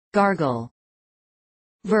Gargle.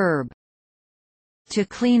 Verb. To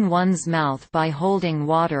clean one's mouth by holding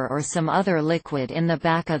water or some other liquid in the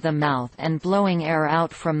back of the mouth and blowing air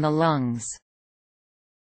out from the lungs.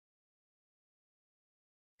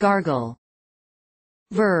 Gargle.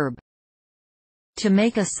 Verb. To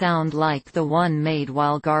make a sound like the one made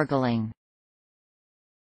while gargling.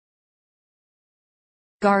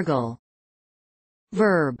 Gargle.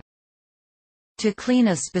 Verb. To clean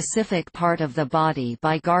a specific part of the body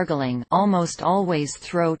by gargling, almost always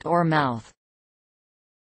throat or mouth.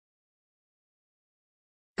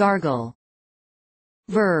 Gargle.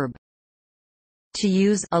 Verb. To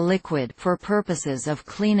use a liquid for purposes of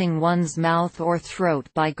cleaning one's mouth or throat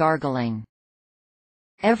by gargling.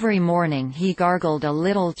 Every morning he gargled a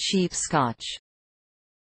little cheap Scotch.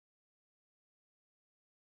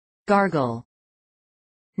 Gargle.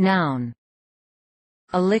 Noun.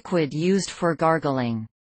 A liquid used for gargling.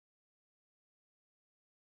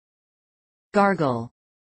 Gargle.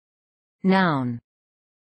 Noun.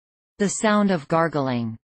 The sound of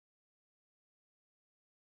gargling.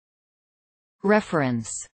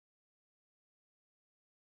 Reference.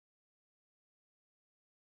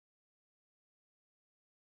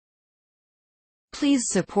 Please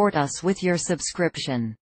support us with your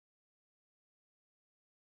subscription.